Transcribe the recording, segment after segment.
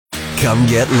Come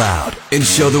get loud and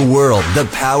show the world the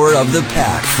power of the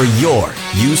pack for your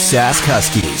USask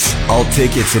Huskies. All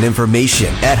tickets and information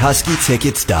at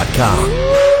huskytickets.com.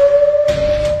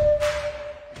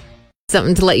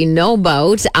 Something to let you know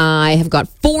about. I have got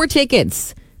 4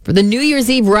 tickets for the New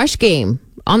Year's Eve Rush game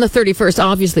on the 31st.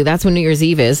 Obviously, that's when New Year's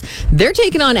Eve is. They're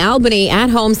taking on Albany at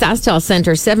home, SaskTel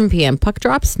Center, 7 p.m. Puck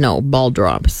drops? No, ball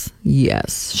drops.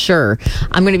 Yes, sure.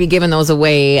 I'm going to be giving those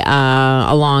away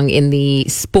along in the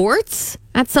sports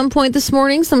at some point this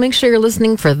morning, so make sure you're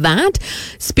listening for that.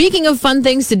 Speaking of fun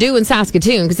things to do in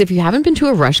Saskatoon, because if you haven't been to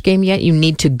a Rush game yet, you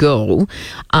need to go.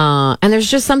 And there's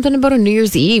just something about a New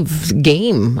Year's Eve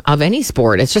game of any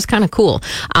sport. It's just kind of cool.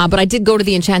 But I did go to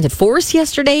the Enchanted Forest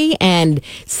yesterday, and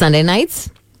Sunday nights,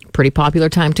 pretty popular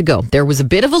time to go. There was a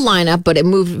bit of a lineup, but it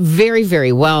moved very,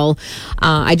 very well.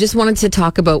 I just wanted to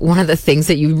talk about one of the things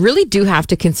that you really do have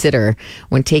to consider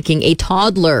when taking a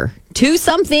toddler to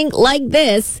something like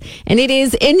this, and it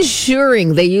is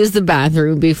ensuring they use the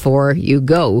bathroom before you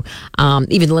go.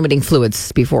 Even limiting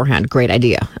fluids beforehand, great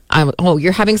idea.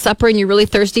 You're having supper and you're really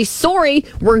thirsty? Sorry,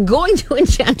 we're going to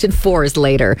Enchanted Forest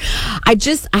later. I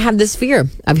have this fear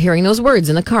of hearing those words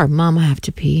in the car. Mom, I have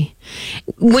to pee.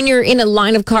 When you're in a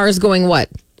line of cars going,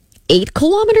 8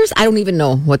 kilometers? I don't even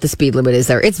know what the speed limit is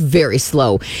there. It's very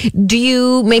slow. Do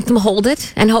you make them hold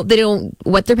it and hope they don't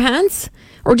wet their pants?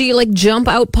 Or do you jump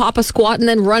out, pop a squat, and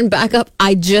then run back up?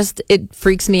 It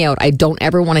freaks me out. I don't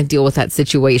ever want to deal with that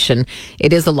situation.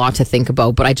 It is a lot to think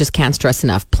about, but I just can't stress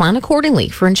enough. Plan accordingly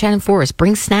for Enchanted Forest.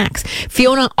 Bring snacks.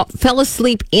 Fiona fell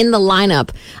asleep in the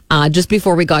lineup just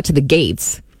before we got to the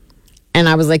gates. And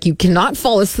I was like, you cannot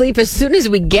fall asleep as soon as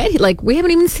we get here. We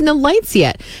haven't even seen the lights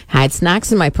yet. I had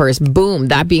snacks in my purse. Boom.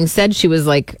 That being said, she was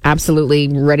absolutely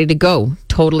ready to go.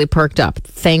 Totally perked up,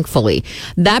 thankfully.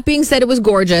 That being said, it was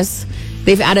gorgeous.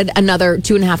 They've added another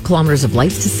 2.5 kilometers of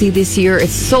lights to see this year.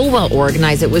 It's so well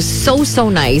organized. It was so, so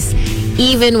nice,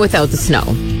 even without the snow.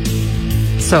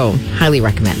 So, highly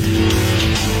recommend.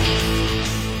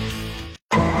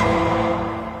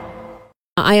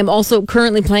 I am also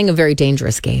currently playing a very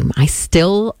dangerous game. I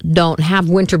still don't have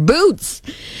winter boots.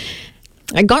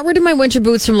 I got rid of my winter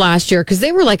boots from last year because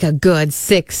they were a good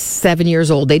 6-7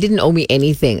 years old. They didn't owe me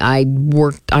anything. I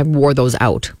wore those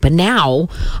out. But now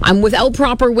I'm without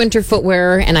proper winter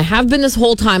footwear, and I have been this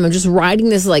whole time. I'm just riding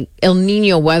this El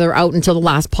Nino weather out until the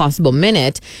last possible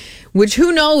minute, which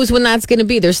who knows when that's going to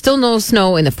be. There's still no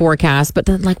snow in the forecast, but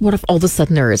then what if all of a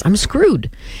sudden there is? I'm screwed.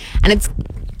 And it's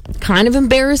kind of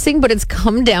embarrassing, but it's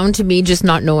come down to me just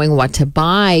not knowing what to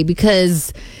buy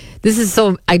because this is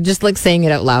I just saying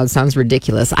it out loud sounds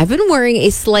ridiculous. I've been wearing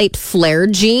a slight flare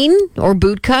jean or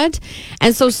boot cut,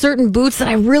 and so certain boots that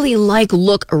I really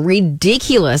look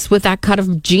ridiculous with that cut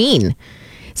of jean.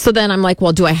 So then I'm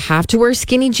well, do I have to wear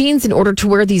skinny jeans in order to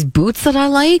wear these boots that I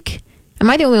like? Am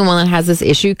I the only one that has this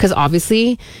issue? Because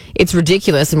obviously it's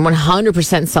ridiculous and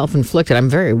 100% self-inflicted.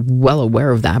 I'm very well aware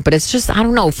of that. But it's just, I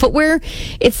don't know. Footwear,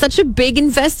 it's such a big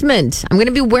investment. I'm going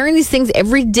to be wearing these things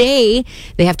every day.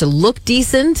 They have to look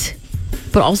decent,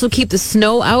 but also keep the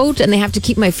snow out. And they have to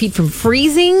keep my feet from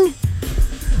freezing.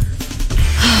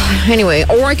 Anyway,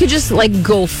 or I could just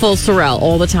go full Sorel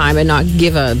all the time and not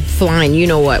give a flying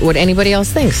what anybody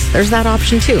else thinks. There's that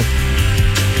option too.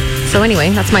 So anyway,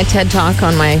 that's my TED Talk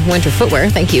on my winter footwear.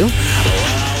 Thank you.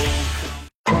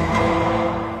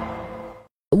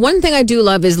 One thing I do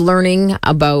love is learning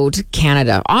about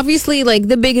Canada. Obviously,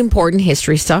 the big important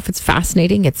history stuff. It's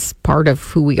fascinating. It's part of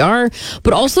who we are.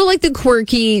 But also the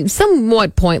quirky,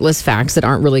 somewhat pointless facts that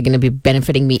aren't really going to be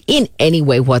benefiting me in any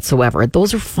way whatsoever.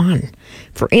 Those are fun.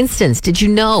 For instance, did you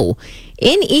know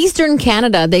in Eastern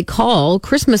Canada, they call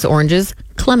Christmas oranges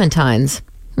clementines,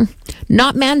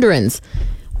 not mandarins.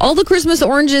 All the Christmas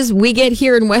oranges we get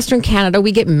here in Western Canada,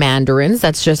 we get mandarins.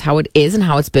 That's just how it is and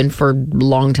how it's been for a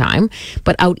long time.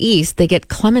 But out east, they get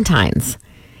clementines.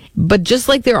 But just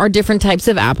like there are different types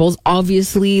of apples,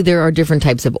 obviously there are different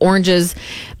types of oranges.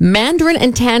 Mandarin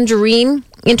and tangerine,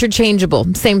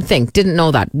 interchangeable. Same thing. Didn't know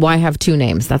that. Why have 2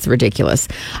 names? That's ridiculous.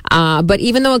 But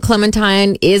even though a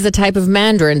clementine is a type of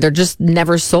mandarin, they're just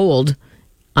never sold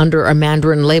under a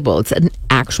mandarin label. It's an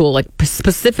actual,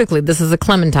 specifically, this is a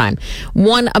clementine.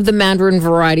 One of the mandarin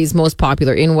varieties most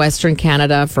popular in Western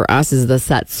Canada for us is the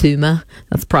Satsuma.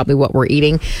 That's probably what we're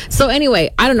eating. So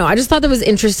anyway, I don't know. I just thought that was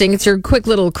interesting. It's your quick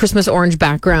little Christmas orange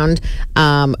background.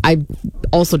 I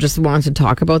also just wanted to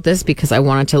talk about this because I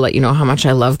wanted to let you know how much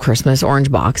I love Christmas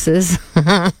orange boxes.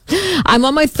 I'm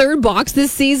on my 3rd box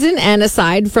this season, and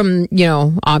aside from,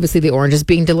 obviously the oranges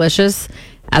being delicious,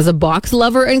 as a box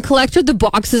lover and collector, the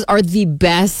boxes are the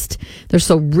best. They're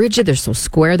so rigid, they're so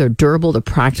square, they're durable, they're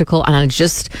practical, and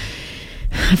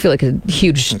I feel like a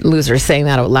huge loser saying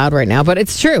that out loud right now, but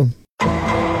it's true.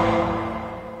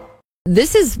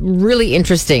 This is really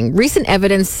interesting. Recent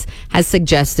evidence has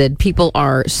suggested people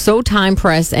are so time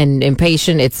pressed and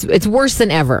impatient. It's worse than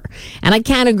ever. And I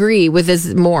can't agree with this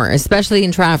more, especially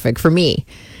in traffic for me.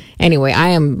 Anyway,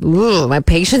 my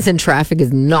patience in traffic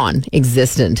is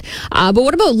non-existent. But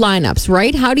what about lineups,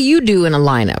 right? How do you do in a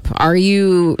lineup? Are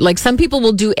you, like, some people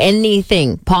will do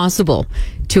anything possible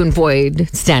to avoid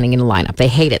standing in a lineup. They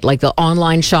hate it. Like, they'll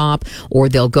online shop, or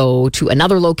they'll go to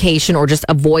another location, or just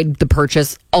avoid the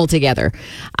purchase altogether.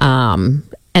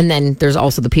 And then there's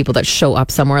also the people that show up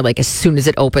somewhere like as soon as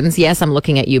it opens. Yes, I'm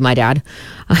looking at you, my dad.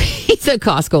 He's at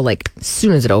Costco like as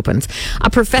soon as it opens. A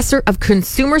professor of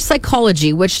consumer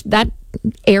psychology, which that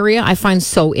area I find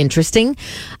so interesting,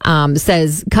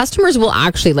 says customers will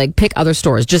actually like pick other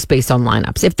stores just based on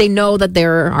lineups. If they know that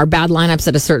there are bad lineups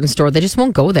at a certain store, they just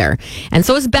won't go there. And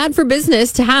so it's bad for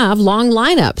business to have long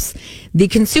lineups. The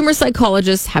consumer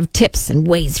psychologists have tips and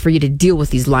ways for you to deal with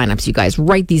these lineups. You guys,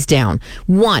 write these down.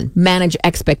 1, manage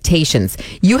expectations.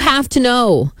 You have to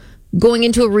know going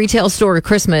into a retail store at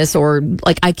Christmas or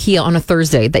like IKEA on a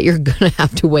Thursday that you're going to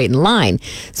have to wait in line.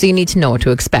 So you need to know what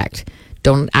to expect.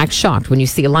 Don't act shocked when you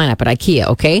see a lineup at IKEA,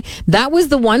 okay? That was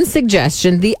the one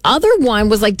suggestion. The other one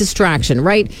was like distraction,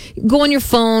 right? Go on your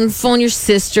phone your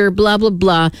sister, blah, blah,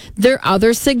 blah. Their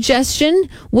other suggestion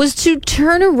was to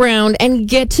turn around and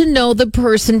get to know the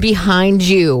person behind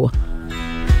you.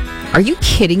 Are you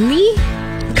kidding me?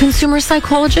 Consumer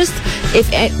psychologist?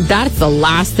 That's the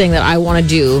last thing that I want to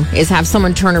do is have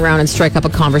someone turn around and strike up a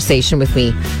conversation with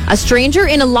me. A stranger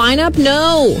in a lineup?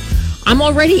 No. I'm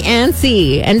already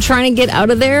antsy and trying to get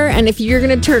out of there. And if you're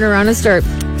going to turn around and start,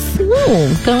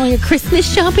 got all your Christmas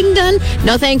shopping done?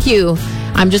 No, thank you.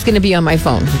 I'm just going to be on my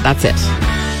phone. That's it.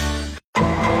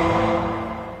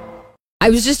 I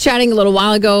was just chatting a little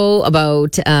while ago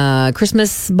about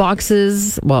Christmas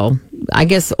boxes. Well, I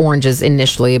guess oranges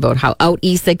initially, about how out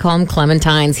east they call them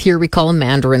clementines. Here we call them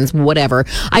mandarins, whatever.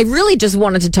 I really just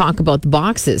wanted to talk about the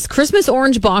boxes. Christmas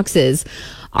orange boxes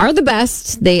are the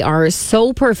best. They are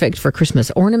so perfect for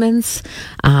Christmas ornaments,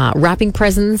 wrapping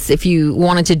presents if you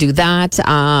wanted to do that.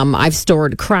 I've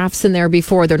stored crafts in there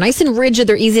before. They're nice and rigid.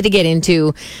 They're easy to get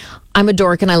into. I'm a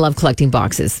dork and I love collecting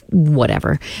boxes.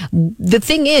 Whatever. The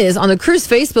thing is, on the Cruise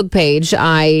Facebook page,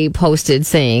 I posted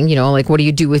saying, like, what do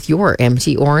you do with your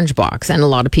empty orange box? And a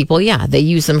lot of people, they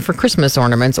use them for Christmas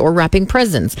ornaments or wrapping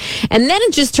presents. And then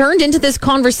it just turned into this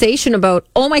conversation about,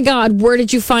 oh my God, where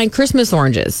did you find Christmas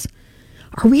oranges?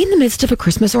 Are we in the midst of a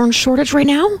Christmas orange shortage right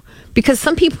now? Because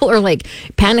some people are like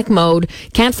panic mode,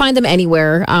 can't find them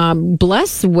anywhere.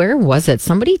 Where was it?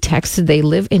 Somebody texted they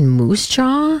live in Moose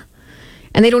Jaw.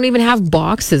 And they don't even have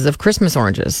boxes of Christmas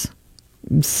oranges.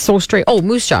 So straight. Oh,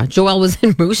 Moose Jaw. Joelle was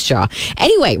in Moose Jaw.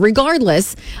 Anyway,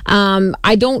 regardless,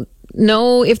 I don't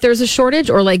know if there's a shortage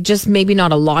or like just maybe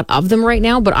not a lot of them right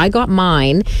now, but I got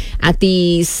mine at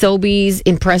the Sobeys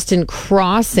in Preston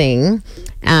Crossing.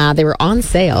 They were on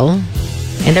sale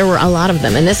and there were a lot of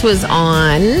them. And this was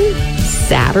on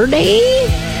Saturday.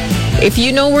 If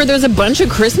you know where there's a bunch of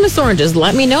Christmas oranges,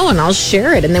 let me know and I'll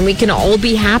share it. And then we can all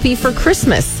be happy for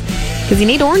Christmas. Because you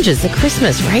need oranges at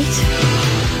Christmas, right?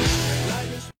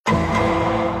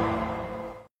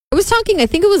 I was talking, I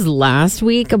think it was last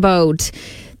week, about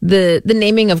the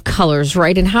naming of colors,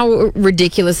 right? And how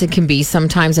ridiculous it can be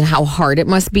sometimes and how hard it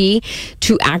must be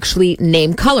to actually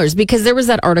name colors. Because there was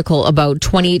that article about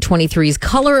 2023's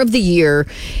color of the year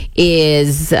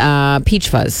is peach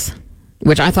fuzz,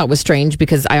 which I thought was strange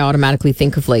because I automatically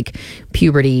think of like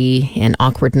puberty and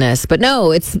awkwardness. But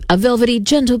no, it's a velvety,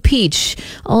 gentle peach,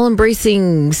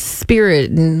 all-embracing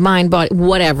spirit and mind, body,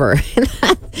 whatever.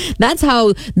 That's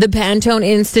how the Pantone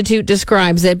Institute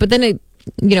describes it. But then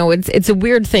it's a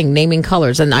weird thing, naming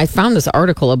colors. And I found this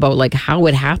article about like how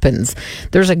it happens.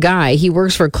 There's a guy, he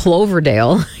works for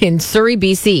Cloverdale in Surrey,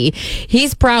 BC.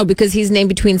 He's proud because he's named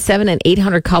between 700 and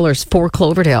 800 colors for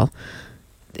Cloverdale.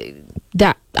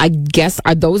 That, I guess,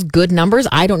 are those good numbers?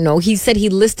 I don't know. He said he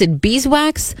listed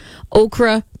beeswax,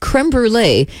 okra, creme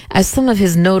brulee as some of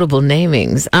his notable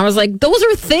namings. I was like, those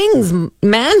are things,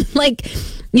 man. Like,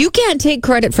 you can't take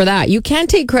credit for that. You can't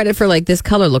take credit for like, this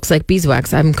color looks like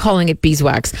beeswax. I'm calling it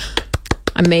beeswax.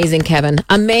 Amazing, Kevin.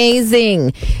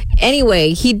 Amazing.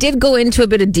 Anyway, he did go into a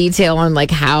bit of detail on like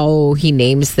how he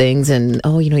names things and,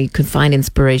 you could find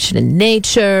inspiration in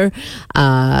nature.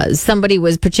 Somebody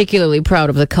was particularly proud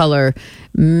of the color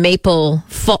maple,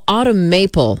 autumn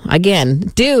maple. Again,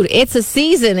 dude, it's a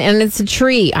season and it's a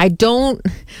tree. I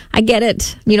get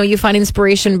it. You find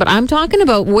inspiration, but I'm talking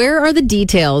about where are the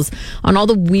details on all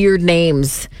the weird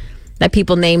names that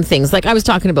people name things. Like I was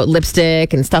talking about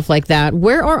lipstick and stuff like that.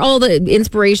 Where are all the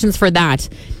inspirations for that?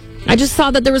 I just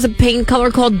saw that there was a paint color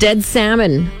called Dead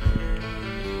Salmon.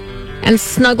 And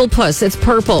Snugglepuss, it's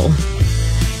purple.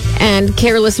 And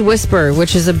Careless Whisper,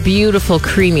 which is a beautiful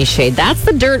creamy shade. That's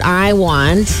the dirt I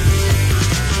want.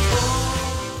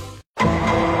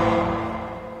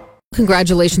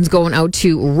 Congratulations going out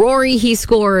to Rory. He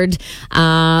scored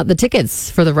the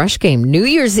tickets for the Rush game. New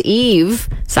Year's Eve,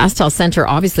 SaskTel Center,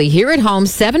 obviously, here at home,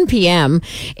 7 p.m.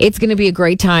 It's going to be a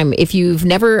great time. If you've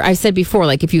never, I said before,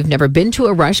 like if you've never been to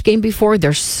a Rush game before,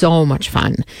 they're so much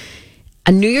fun.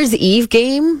 A New Year's Eve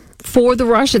game for the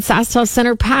Rush at SaskTel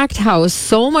Center, packed house,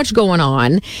 so much going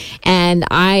on. And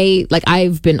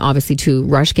I've been obviously to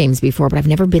Rush games before, but I've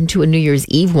never been to a New Year's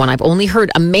Eve one. I've only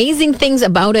heard amazing things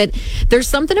about it. There's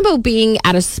something about being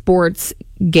at a sports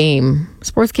game.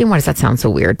 Why does that sound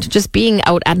so weird? Just being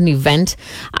out at an event,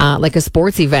 like a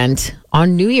sports event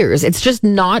on New Year's. It's just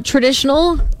not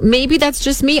traditional. Maybe that's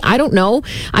just me. I don't know.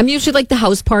 I'm usually like the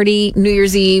house party, New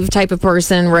Year's Eve type of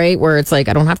person, right? Where it's like,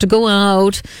 I don't have to go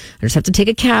out. I just have to take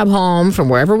a cab home from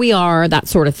wherever we are, that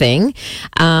sort of thing.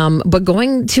 But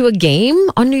going to a game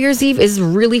on New Year's Eve is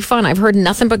really fun. I've heard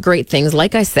nothing but great things.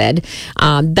 Like I said,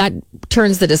 that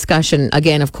turns the discussion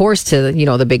again, of course, to,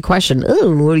 the big question.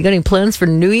 Oh, are you got any plans for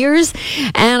New Year's?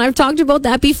 And I've talked about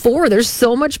that before. There's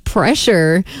so much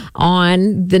pressure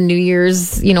on the New Year's.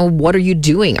 What are you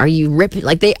doing? Are you ripping?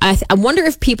 I wonder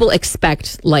if people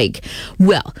expect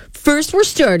first we're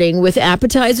starting with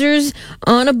appetizers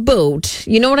on a boat.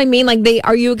 You know what I mean?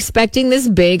 Are you expecting this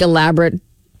big, elaborate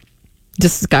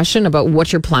discussion about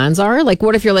what your plans are?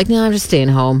 What if you're like, no, I'm just staying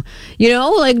home? You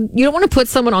don't want to put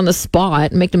someone on the spot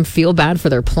and make them feel bad for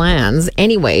their plans.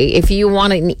 Anyway, if you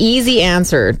want an easy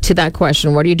answer to that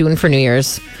question, what are you doing for New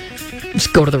Year's?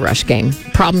 Just go to the Rush game.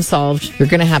 Problem solved. You're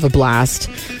going to have a blast.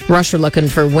 Rush are looking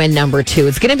for win number 2.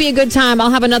 It's going to be a good time.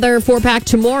 I'll have another 4-pack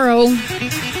tomorrow.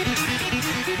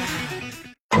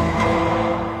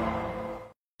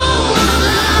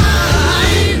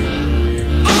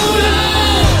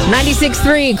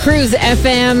 96.3 Cruise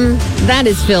FM. That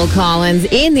is Phil Collins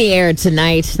in the air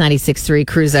tonight. 96.3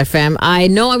 Cruise FM. I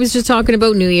know I was just talking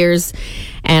about New Year's,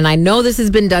 and I know this has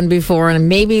been done before, and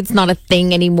maybe it's not a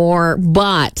thing anymore,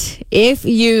 but if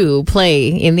you play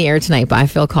In the Air Tonight by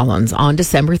Phil Collins on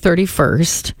December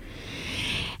 31st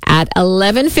at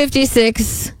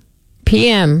 11:56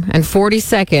 p.m. and 40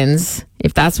 seconds,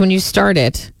 if that's when you start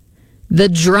it, the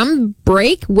drum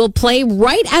break will play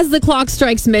right as the clock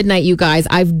strikes midnight, you guys.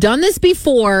 I've done this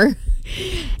before.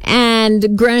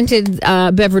 And granted,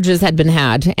 beverages had been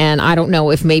had, and I don't know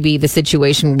if maybe the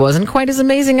situation wasn't quite as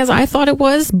amazing as I thought it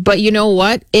was, but you know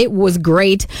what? It was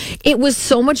great. It was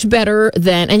so much better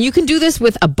than, and you can do this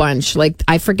with a bunch.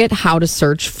 I forget how to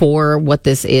search for what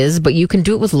this is, but you can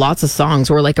do it with lots of songs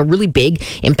where a really big,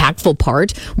 impactful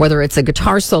part, whether it's a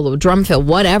guitar solo, drum fill,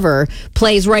 whatever,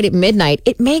 plays right at midnight.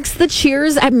 It makes the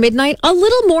cheers at midnight a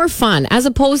little more fun, as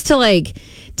opposed to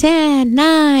 10,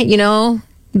 9,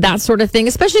 that sort of thing,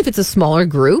 especially if it's a smaller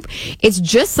group. It's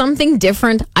just something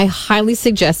different. I highly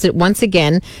suggest it. Once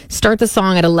again, start the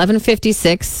song at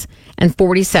 11:56 and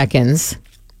 40 seconds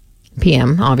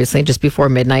p.m., obviously, just before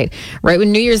midnight. Right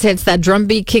when New Year's hits, that drum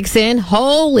beat kicks in.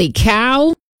 Holy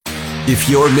cow. If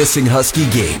you're missing Husky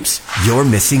games, you're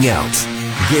missing out.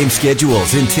 Game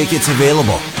schedules and tickets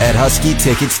available at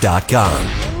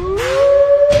huskytickets.com.